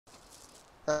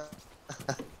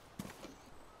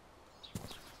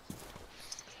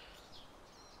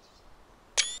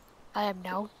I am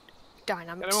now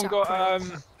dynamic. Anyone got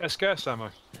scarce ammo?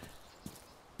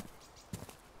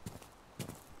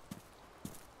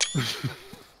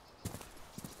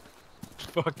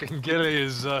 Fucking ghillie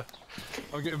is. I'm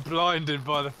getting blinded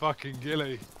by the fucking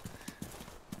ghillie.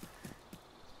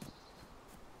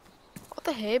 What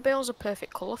the hay bale's a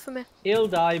perfect colour for me. He'll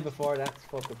die before that's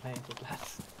fucking painted,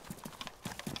 lads.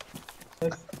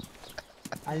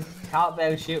 I can't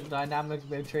bear shooting dynamic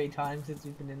about 3 times since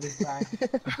we've been in this bang.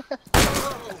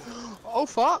 Oh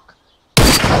fuck!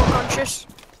 Unconscious.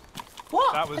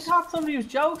 What? That was... I thought somebody was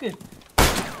joking.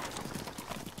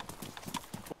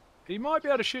 He might be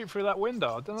able to shoot through that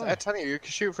window. I don't know. I tell you, you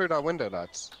can shoot through that window,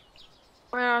 lads.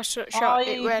 Well, I shot Oh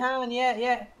yeah, it you red. can,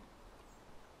 yeah.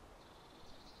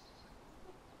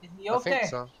 Is he I up think there?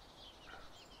 so.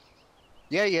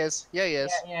 Yeah, he is. Yeah, he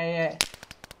is. Yeah.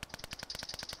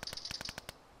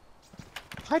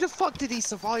 How the fuck did he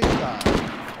survive that?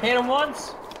 Hit him once.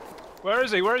 Where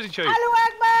is he? Where is he, Chief? Hello,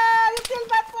 Akbar! You killed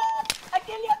my friend! I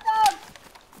killed your dog!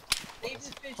 Leave this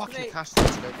bitch to Fucking me. casting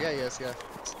today. Yeah, he is, yeah.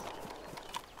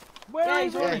 Where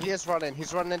is he? Yeah, he is running.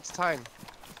 He's running into town.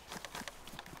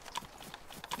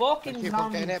 I Fucking keep on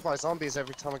zombies. getting hit by zombies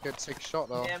every time I go to take a shot,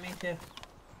 though. Yeah, me too.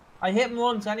 I hit him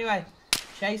once anyway.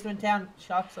 Chased him in town.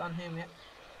 Shots on him, yeah.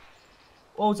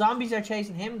 Oh, zombies are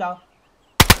chasing him though.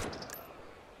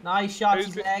 Nice shot.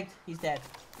 He's legged. He's dead.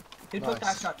 Who took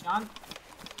that shot, John?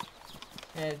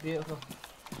 Yeah, it's beautiful.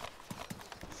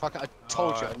 Fuck, I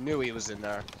told you, I knew he was in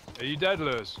there. Are you dead,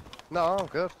 Lewis? No, I'm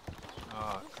good.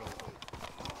 Alright, cool.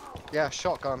 Yeah,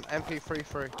 shotgun,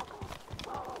 MP33.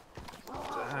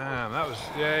 Damn, that was...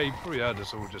 Yeah, he probably had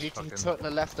us all just He fucking... took the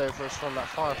leftovers from that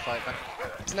firefight.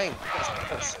 What's his name?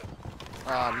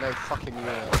 Ah, no fucking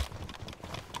way.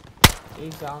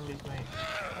 These zombies, mate.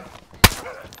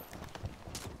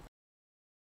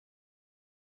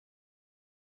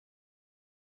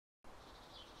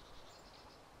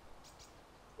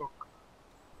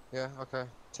 Yeah, okay.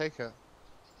 Take it.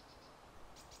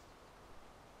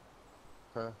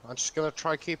 Okay, I'm just gonna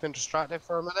try keeping distracted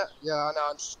for a minute. Yeah, I know,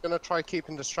 I'm just gonna try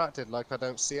keeping distracted like I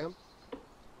don't see him.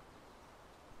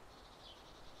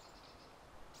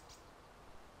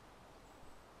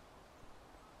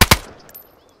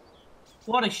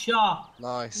 What a shot!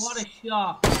 Nice. What a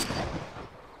shot!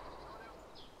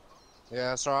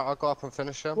 Yeah, it's alright, I'll go up and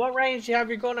finish him. What range do you have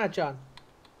your gun at, John?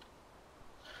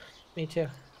 Me too.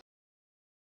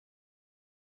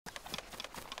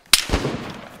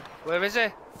 Where is he?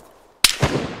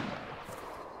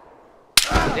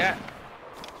 Yeah.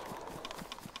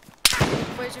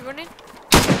 Where's he running?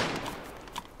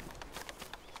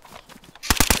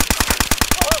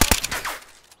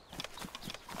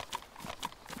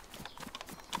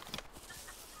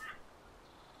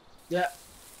 Yeah.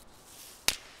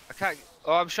 I can't.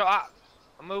 Oh, I'm shot at.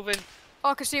 I'm moving. Oh,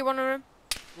 I can see one of them.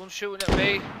 One shooting at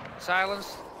me.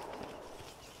 Silence.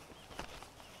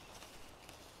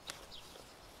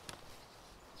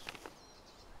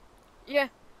 Yeah.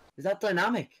 Is that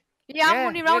dynamic? Yeah, I'm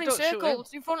running round in don't shoot him.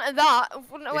 circles in front of that, in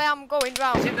front of where I'm going He's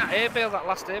round. in that air bale, that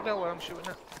last air bale where I'm shooting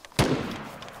at.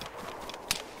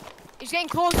 He's getting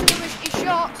close to him, he's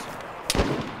shot.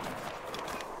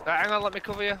 Right, hang on, let me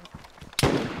cover you.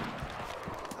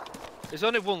 There's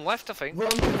only one left, I think.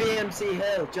 Run to VMC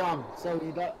Hill, John. So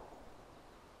you got.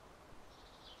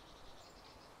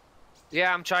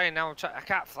 Yeah, I'm trying now. I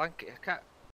can't flank it. I can't.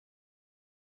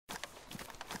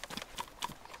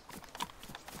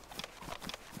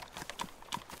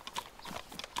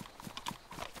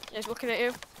 Yeah, he's looking at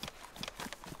you.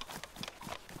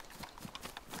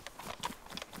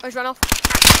 Oh, he's run off.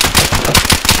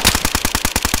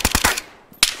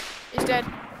 He's dead.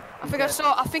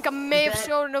 I think I may have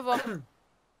saw another.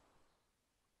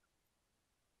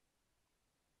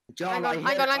 John, Hang on.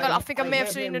 I think I may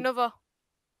have seen another.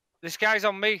 This guy's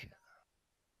on me.